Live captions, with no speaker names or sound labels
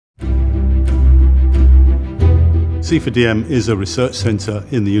C4DM is a research centre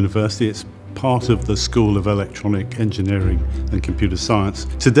in the university. It's part of the School of Electronic Engineering and Computer Science.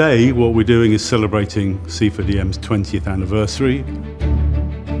 Today, what we're doing is celebrating C4DM's 20th anniversary.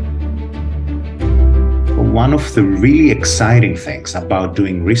 One of the really exciting things about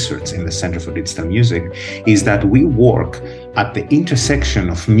doing research in the Center for Digital Music is that we work at the intersection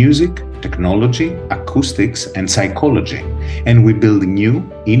of music, technology, acoustics, and psychology, and we build new,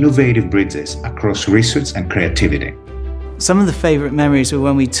 innovative bridges across research and creativity. Some of the favourite memories were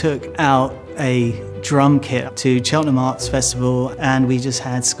when we took out a drum kit to Cheltenham Arts Festival, and we just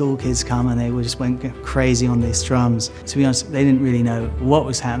had school kids come and they just went crazy on these drums. To be honest, they didn't really know what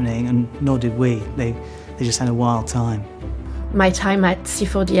was happening, and nor did we. They just had a wild time. My time at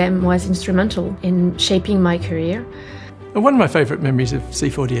C4DM was instrumental in shaping my career. One of my favourite memories of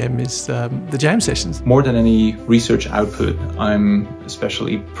C4DM is the jam sessions. More than any research output, I'm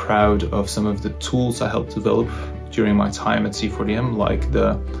especially proud of some of the tools I helped develop during my time at C4DM, like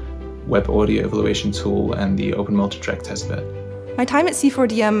the web audio evaluation tool and the open multi-track testbed. My time at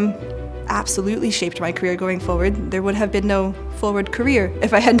C4DM absolutely shaped my career going forward. There would have been no forward career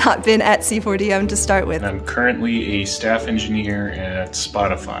if I had not been at C4DM to start with. I'm currently a staff engineer at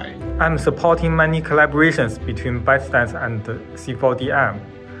Spotify. I'm supporting many collaborations between ByteDance and C4DM,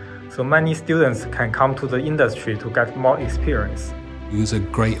 so many students can come to the industry to get more experience. It was a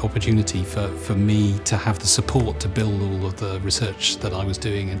great opportunity for me to have the support to build all of the research that I was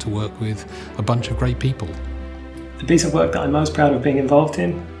doing and to work with a bunch of great people. The piece of work that I'm most proud of being involved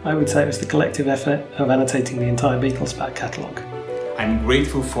in, I would say, was the collective effort of annotating the entire Beatles back catalogue. I'm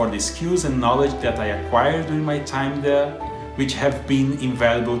grateful for the skills and knowledge that I acquired during my time there, which have been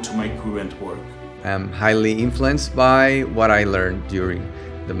invaluable to my current work. I'm highly influenced by what I learned during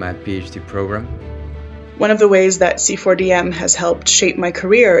the MAD PhD program. One of the ways that C4DM has helped shape my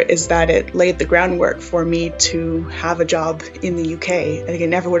career is that it laid the groundwork for me to have a job in the UK. I think it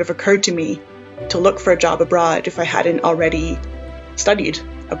never would have occurred to me to look for a job abroad if I hadn't already studied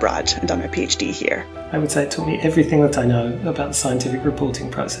abroad and done my PhD here. I would say it taught me everything that I know about the scientific reporting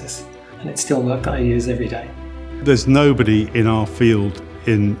process, and it's still work that I use every day. There's nobody in our field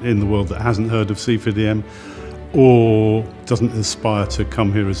in the world that hasn't heard of C4DM or doesn't aspire to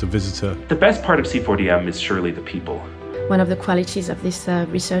come here as a visitor. The best part of C4DM is surely the people. One of the qualities of this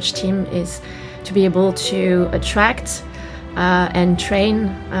research team is to be able to attract and train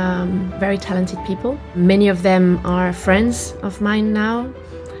very talented people. Many of them are friends of mine now,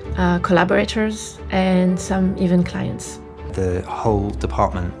 collaborators, and some even clients. The whole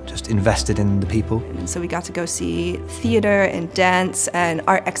department just invested in the people. And so we got to go see theatre and dance and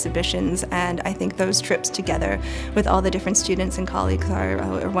art exhibitions, and I think those trips together with all the different students and colleagues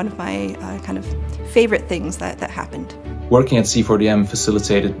are one of my kind of favourite things that happened. Working at C4DM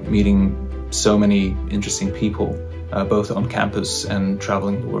facilitated meeting so many interesting people, both on campus and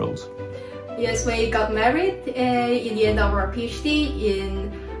traveling the world. Yes, we got married in the end of our PhD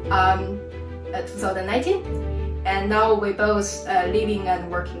in 2019. And now we're both living and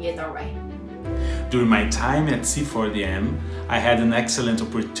working in Norway. During my time at C4DM, I had an excellent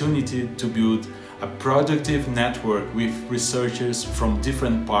opportunity to build a productive network with researchers from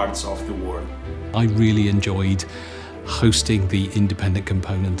different parts of the world. I really enjoyed hosting the Independent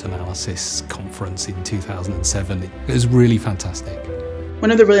Component Analysis Conference in 2007. It was really fantastic. One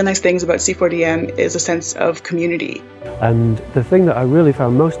of the really nice things about C4DM is a sense of community. And the thing that I really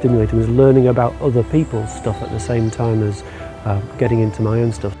found most stimulating was learning about other people's stuff at the same time as getting into my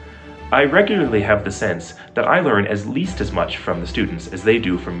own stuff. I regularly have the sense that I learn at least as much from the students as they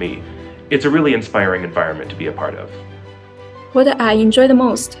do from me. It's a really inspiring environment to be a part of. What I enjoyed the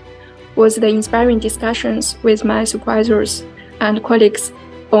most was the inspiring discussions with my supervisors and colleagues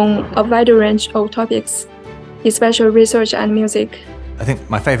on a wide range of topics, especially research and music. I think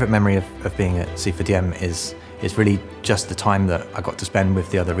my favourite memory of being at C4DM is really just the time that I got to spend with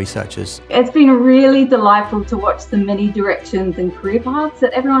the other researchers. It's been really delightful to watch the many directions and career paths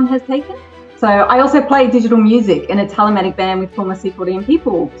that everyone has taken. So I also play digital music in a telematic band with former C4DM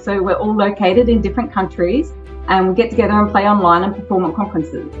people. So we're all located in different countries and we get together and play online and perform at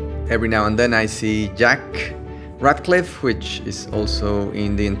conferences. Every now and then I see Jack Ratcliffe, which is also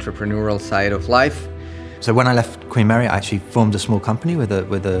in the entrepreneurial side of life. So when I left Queen Mary, I actually formed a small company with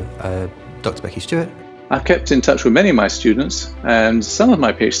Dr. Becky Stewart. I've kept in touch with many of my students, and some of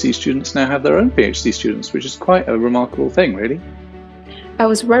my PhD students now have their own PhD students, which is quite a remarkable thing, really. I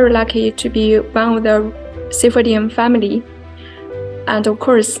was very lucky to be one of the C4DM family, and of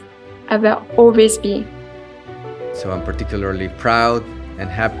course, I will always be. So I'm particularly proud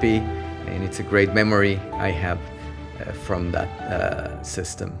and happy, and it's a great memory I have from that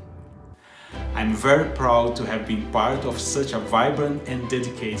system. I'm very proud to have been part of such a vibrant and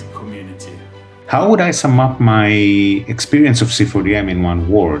dedicated community. How would I sum up my experience of C4DM in one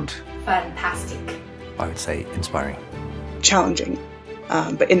word? Fantastic. I would say inspiring. Challenging,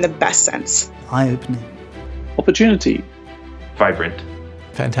 but in the best sense. Eye-opening. Opportunity. Vibrant.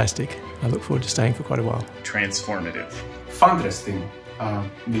 Fantastic. I look forward to staying for quite a while. Transformative. Interesting.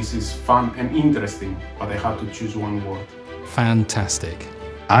 This is fun and interesting, but I have to choose one word. Fantastic.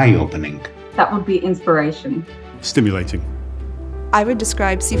 Eye-opening. That would be inspiration. Stimulating. I would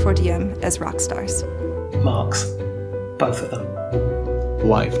describe C4DM as rock stars. Marks. Both of them.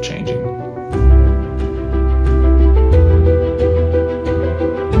 Life-changing.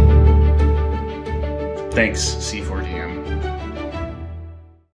 Thanks, C4DM.